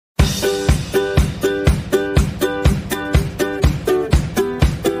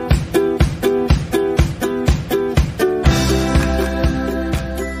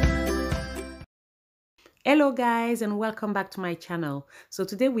Hello guys and welcome back to my channel. So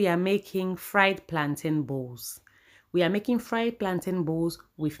today we are making fried plantain bowls. We are making fried plantain bowls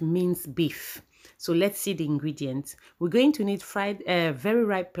with minced beef. So let's see the ingredients. We're going to need very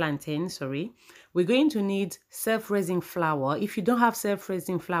ripe plantain, We're going to need self-raising flour. If you don't have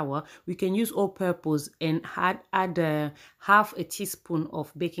self-raising flour, we can use all-purpose and add half a teaspoon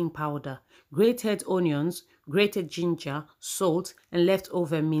of baking powder, grated onions, grated ginger, salt, and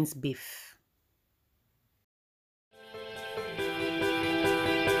leftover minced beef.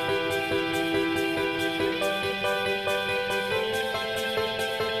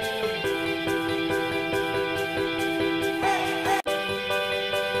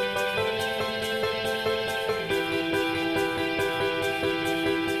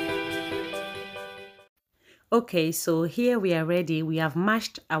 Okay, so here we are ready. We have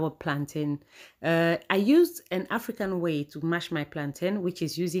mashed our plantain. I used an African way to mash my plantain, which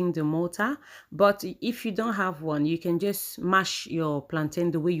is using the mortar. But if you don't have one, you can just mash your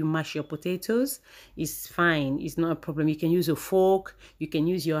plantain the way you mash your potatoes. It's fine. It's not a problem. You can use a fork. You can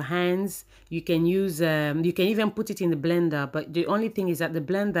use your hands. You can even put it in the blender. But the only thing is that the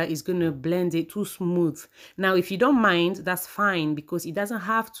blender is going to blend it too smooth. Now, if you don't mind, that's fine because it doesn't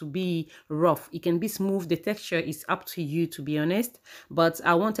have to be rough. It can be smooth. The texture is up to you, to be honest, but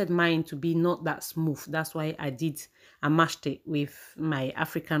I wanted mine to be not that smooth. That's why I mashed it with my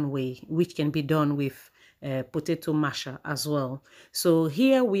African way, which can be done with potato masher as well. So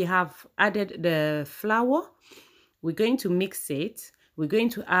here we have added the flour. We're going to mix it. We're going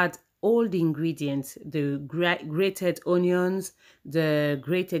to add all the ingredients, the grated onions, the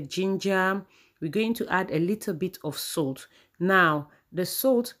grated ginger. We're going to add a little bit of salt. Now, the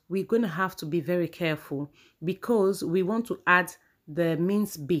salt, we're going to have to be very careful because we want to add the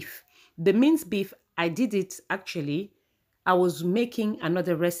minced beef. The minced beef, I did it actually. I was making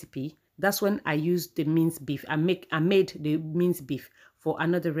another recipe. That's when I used the minced beef. I made the minced beef for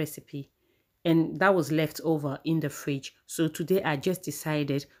another recipe, and that was left over in the fridge. So today I just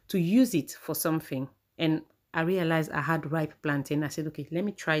decided to use it for something, and I realized I had ripe plantain. I said, okay, let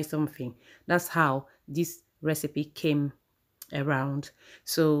me try something. That's how this recipe came around.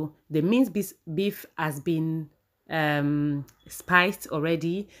 So the minced beef has been spiced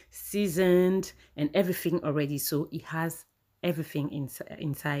already, seasoned, and everything already. So it has everything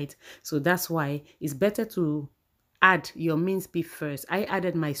inside. So that's why it's better to add your minced beef first. I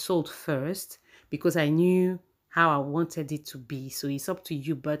added my salt first because I knew how I wanted it to be. So it's up to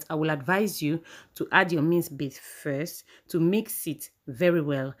you, but I will advise you to add your minced beef first to mix it very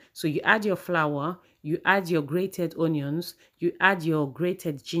well. So you add your flour, you add your grated onions, you add your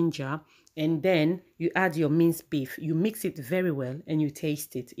grated ginger, and then you add your minced beef. You mix it very well and you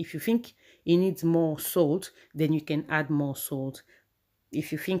taste it. If you think it needs more salt, then you can add more salt.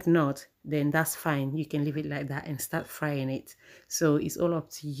 If you think not, then that's fine. You can leave it like that and start frying it. So it's all up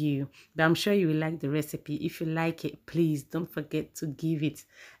to you. But I'm sure you will like the recipe. If you like it, please don't forget to give it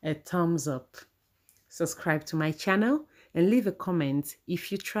a thumbs up. Subscribe to my channel and leave a comment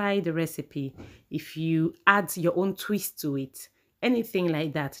if you try the recipe, if you add your own twist to it, anything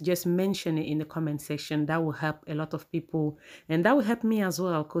like that. Just mention it in the comment section. That will help a lot of people, and that will help me as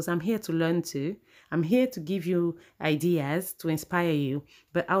well because I'm here to learn too. I'm here to give you ideas to inspire you,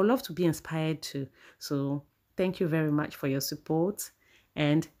 but I would love to be inspired too. So thank you very much for your support,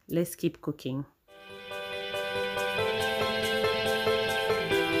 and let's keep cooking.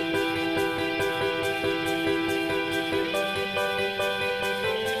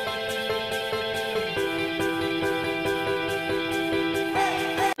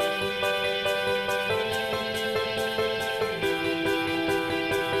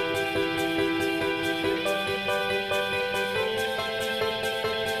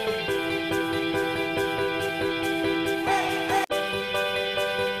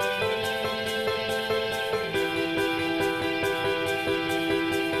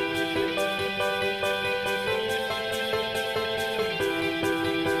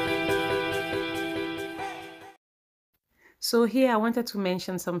 So here I wanted to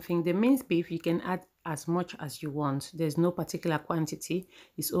mention something. The minced beef, you can add as much as you want. There's no particular quantity.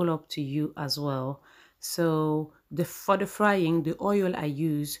 It's all up to you as well. So for the frying, the oil I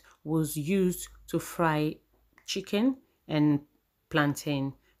used was used to fry chicken and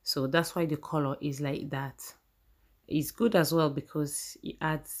plantain. So that's why the color is like that. It's good as well because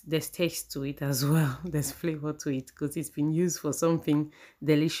there's taste to it as well. There's flavor to it because it's been used for something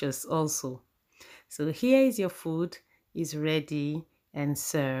delicious also. So here is your food. Is ready and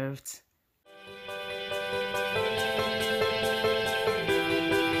served.